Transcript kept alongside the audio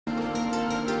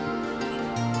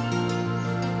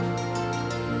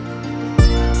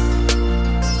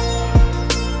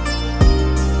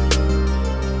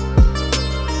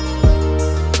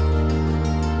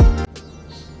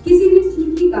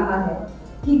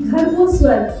घर को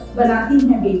स्वर्ग बनाती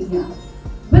हैं बेटियां।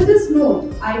 With this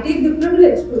note, I take the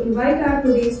privilege to invite our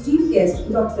today's chief guest,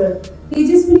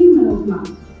 Dr.TEJASWINI Manognya.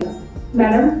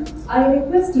 Madam, I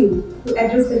request you to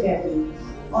address the gathering.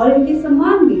 और इनके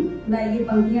सम्मान में मैं ये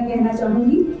पंक्तियां कहना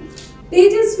चाहूंगी।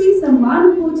 तेजस्वी सम्मान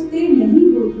खोजते नहीं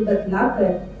गुरु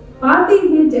बतलाकर, पाते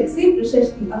हैं जग से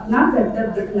प्रशस्ति अपना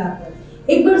कर्तव्य दिखलाकर।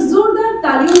 एक बार जोरदार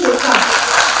तालियों के साथ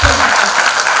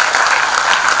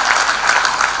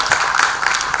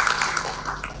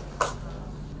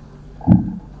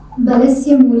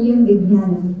Balasya Mulyam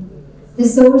Vijnanam. The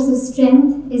source of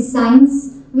strength is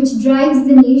science which drives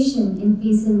the nation in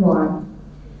peace and war.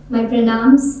 My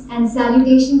pranams and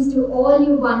salutations to all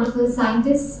you wonderful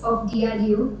scientists of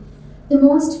DRDO, the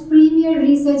most premier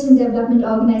research and development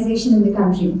organization in the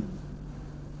country.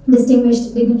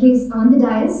 Distinguished dignitaries on the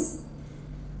dais,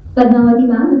 Padmavati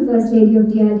ma'am, the First Lady of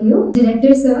DRDO,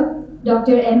 Director Sir,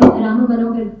 Dr. M. Rama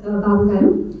Manohar Babu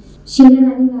Garu, Sheila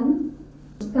Nani ma'am,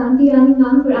 Kanti Rani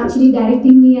ma'am for actually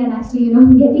directing me and actually,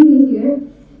 getting me here,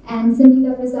 and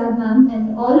Sangeeta Prasad ma'am,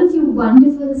 and all of you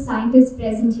wonderful scientists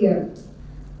present here,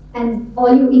 and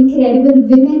all you incredible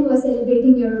women who are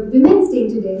celebrating your Women's Day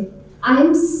today. I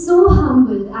am so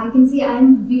humbled. I can say I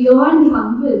am beyond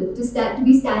humbled to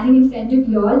be standing in front of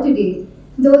you all today.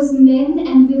 Those men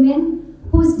and women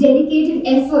whose dedicated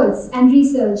efforts and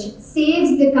research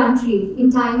saves the country in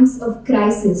times of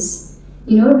crisis.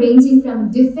 Ranging from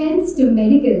defense to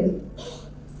medical.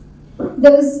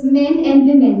 Those men and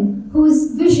women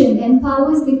whose vision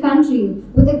empowers the country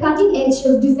with the cutting edge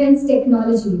of defense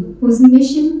technology, whose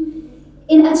mission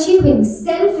in achieving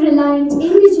self-reliant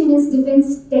indigenous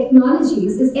defense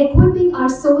technologies is equipping our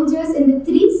soldiers in the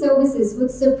three services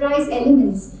with surprise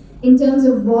elements in terms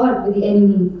of war with the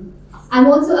enemy. I'm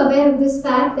also aware of this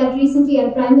fact that recently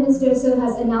our Prime Minister Sir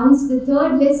has announced the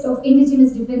third list of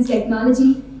indigenous defense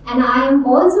technology. And I am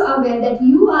also aware that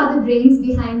you are the brains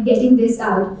behind getting this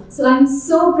out. So I'm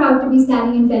so proud to be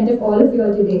standing in front of all of you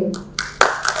all today.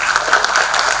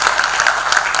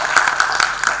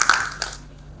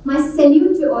 My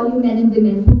salute to all you men and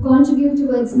women who contribute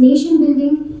towards nation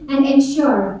building and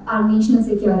ensure our national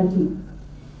security.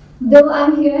 Though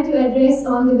I'm here to address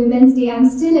on the Women's Day, I'm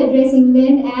still addressing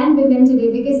men and women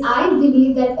today because I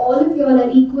believe that all of you all are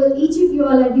equal, each of you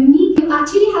all are unique. You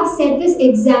actually have set this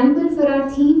example for our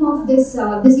theme of this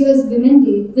year's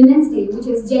Women's Day, which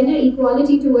is gender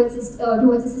equality towards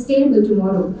a sustainable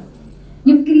tomorrow.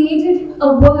 You've created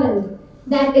a world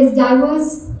that is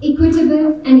diverse,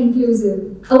 equitable, and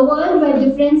inclusive. A world where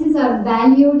differences are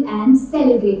valued and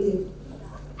celebrated.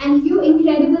 And you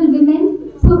incredible women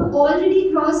who have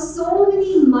already crossed so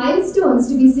many milestones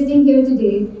to be sitting here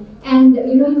today, and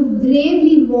you've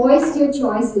bravely voiced your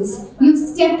choices. You've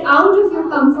stepped out of your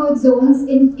comfort zones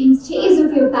in chase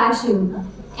of your passion,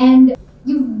 and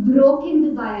you've broken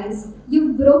the bias.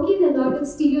 You've broken a lot of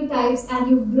stereotypes, and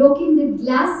you've broken the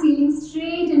glass ceiling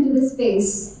straight into the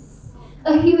space.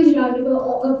 A huge round of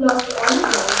applause to all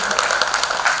of you.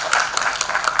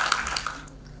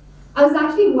 I was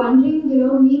actually wondering,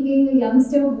 me being a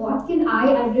youngster, what can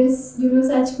I address,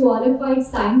 such qualified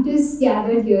scientists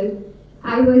gathered here?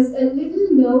 I was a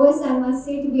little nervous, I must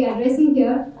say, to be addressing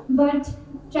here, but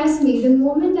trust me, the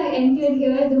moment I entered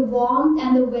here, the warmth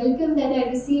and the welcome that I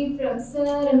received from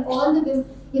Sir and all the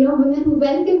women who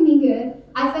welcomed me here,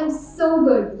 I felt so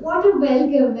good. What a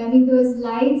welcome! I mean, those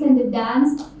lights and the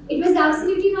dance, it was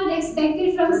absolutely not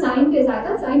expected from scientists. I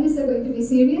thought scientists are going to be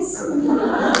serious.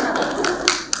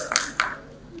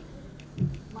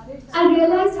 I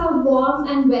realized how warm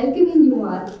and welcoming you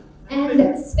are, and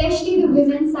especially the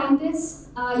women scientists,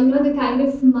 the kind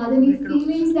of motherly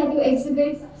feelings that you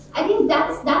exhibit. I think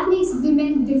that makes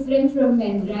women different from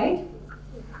men, right?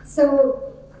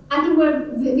 So I think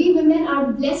we women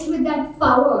are blessed with that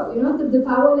power, the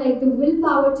power, like the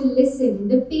willpower to listen,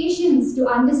 the patience to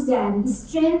understand, the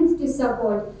strength to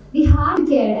support, the heart to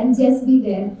care and just be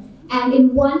there. And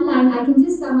in one line, I can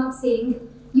just sum up saying,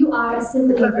 you are a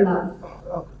symbol of love.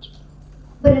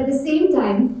 But at the same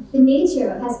time, the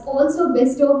nature has also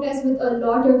bestowed us with a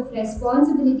lot of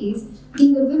responsibilities,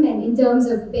 being a woman in terms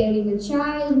of bearing a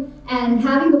child and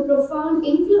having a profound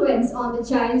influence on the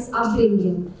child's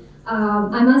upbringing.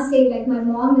 I must say, like my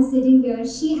mom is sitting here,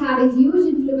 she had a huge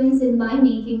influence in my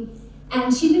making,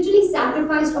 and she literally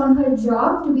sacrificed on her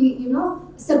job to be,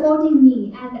 supporting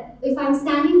me. And if I'm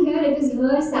standing here, it is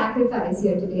her sacrifice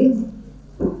here today.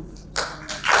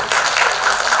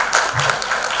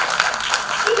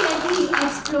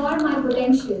 Explore my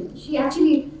potential. She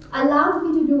actually allowed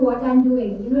me to do what I'm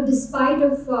doing, despite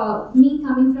of me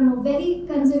coming from a very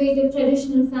conservative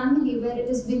traditional family where it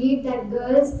is believed that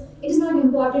it is not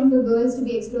important for girls to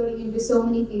be exploring into so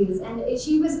many fields. And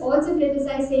she was also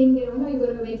criticized, saying, you're going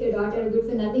to make your daughter good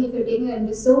for nothing if you're taking her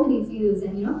into so many fields.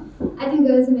 And I think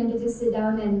girls are meant to just sit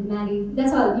down and marry.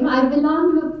 That's all. I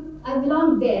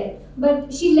belong there.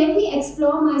 But she let me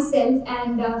explore myself,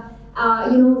 and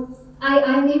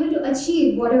I'm able to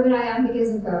achieve whatever I am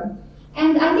because of her.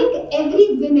 And I think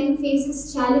every woman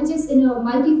faces challenges in a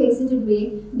multifaceted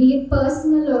way, be it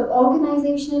personal or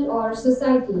organizational or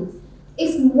societal.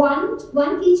 If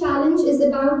one key challenge is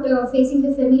about facing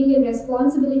the familiar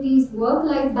responsibilities,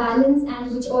 work-life balance,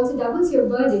 and which also doubles your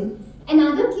burden,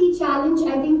 another key challenge,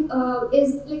 I think,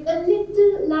 is like a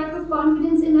little lack of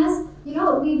confidence in us.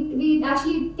 We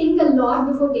actually think a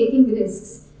lot before taking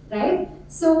risks, right?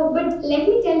 So, but let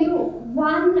me tell you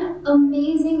one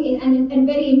amazing and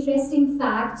very interesting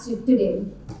fact today.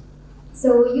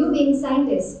 So, you being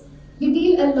scientists, you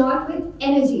deal a lot with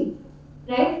energy,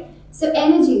 right? So,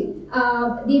 energy,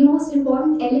 the most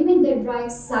important element that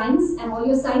drives science and all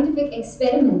your scientific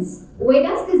experiments. Where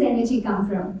does this energy come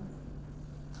from?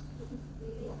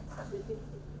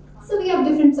 So we have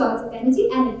different sorts of energy,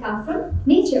 and it comes from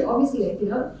nature, obviously,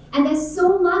 And there's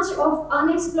so much of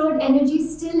unexplored energy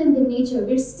still in the nature.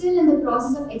 We're still in the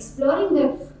process of exploring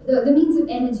the means of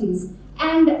energies.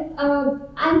 And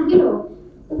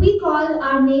we call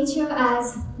our nature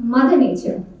as Mother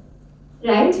Nature,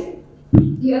 right?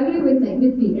 You agree with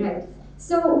me, right?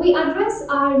 So we address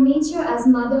our nature as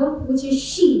Mother, which is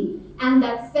she, and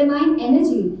that feminine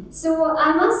energy. So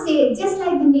I must say, just like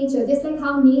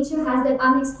how nature has that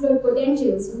unexplored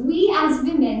potentials, we as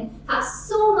women have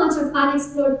so much of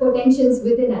unexplored potentials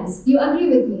within us. Do you agree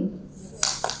with me?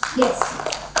 Yes.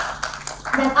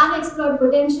 That unexplored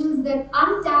potentials, that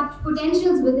untapped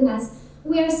potentials within us,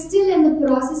 we are still in the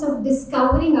process of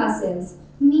discovering ourselves.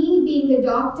 Me being a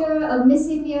doctor, a Miss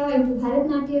India into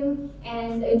Bharatanatyam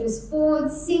and into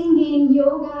sports, singing,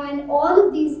 yoga, and all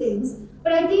of these things.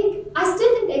 But I think I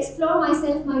still didn't explore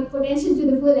myself, my potential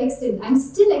to the full extent. I'm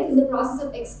still in the process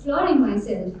of exploring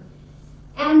myself.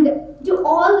 And to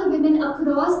all the women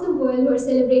across the world who are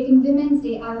celebrating Women's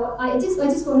Day, I just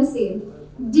want to say,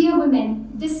 dear women,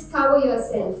 discover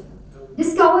yourself.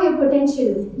 Discover your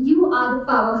potential. You are the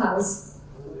powerhouse.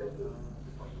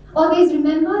 Always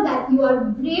remember that you are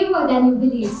braver than you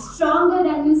believe, stronger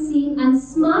than you seem, and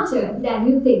smarter than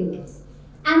you think.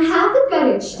 And have the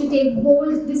courage to take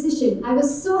bold decisions. I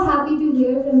was so happy to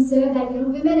hear from Sir that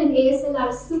women in ASL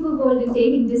are super bold in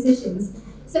taking decisions.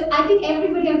 So I think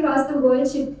everybody across the world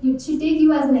should take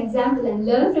you as an example and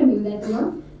learn from you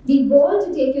that be bold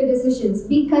to take your decisions.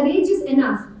 Be courageous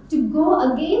enough to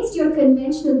go against your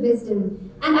conventional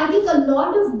wisdom. And I think a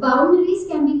lot of boundaries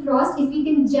can be crossed if we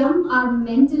can jump our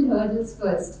mental hurdles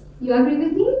first. You agree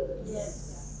with me?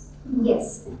 Yes.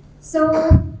 Yes. So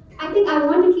I think I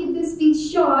want to keep this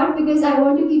speech short because I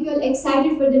want to keep you all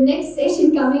excited for the next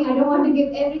session coming. I don't want to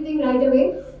give everything right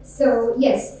away. So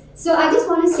yes. So I just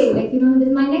want to say,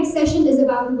 my next session is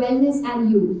about wellness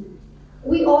and you.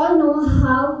 We all know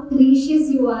how precious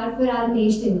you are for our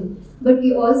nation, but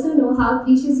we also know how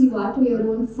precious you are to your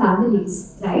own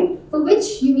families, right? For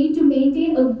which you need to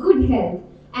maintain a good health.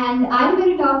 And I'm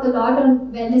going to talk a lot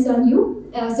on wellness on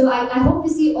you. So I hope to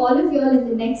see all of you all in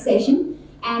the next session.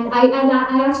 And I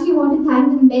actually want to thank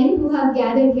the men who have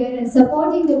gathered here and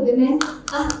supporting the women.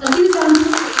 A huge round of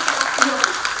applause.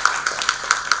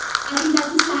 I think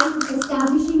that's a sign of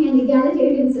establishing an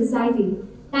egalitarian society.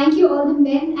 Thank you all the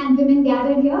men and women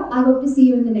gathered here. I hope to see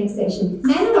you in the next session.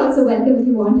 Men are also welcome if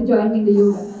you want to join me in the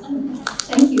yoga.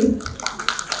 Thank you.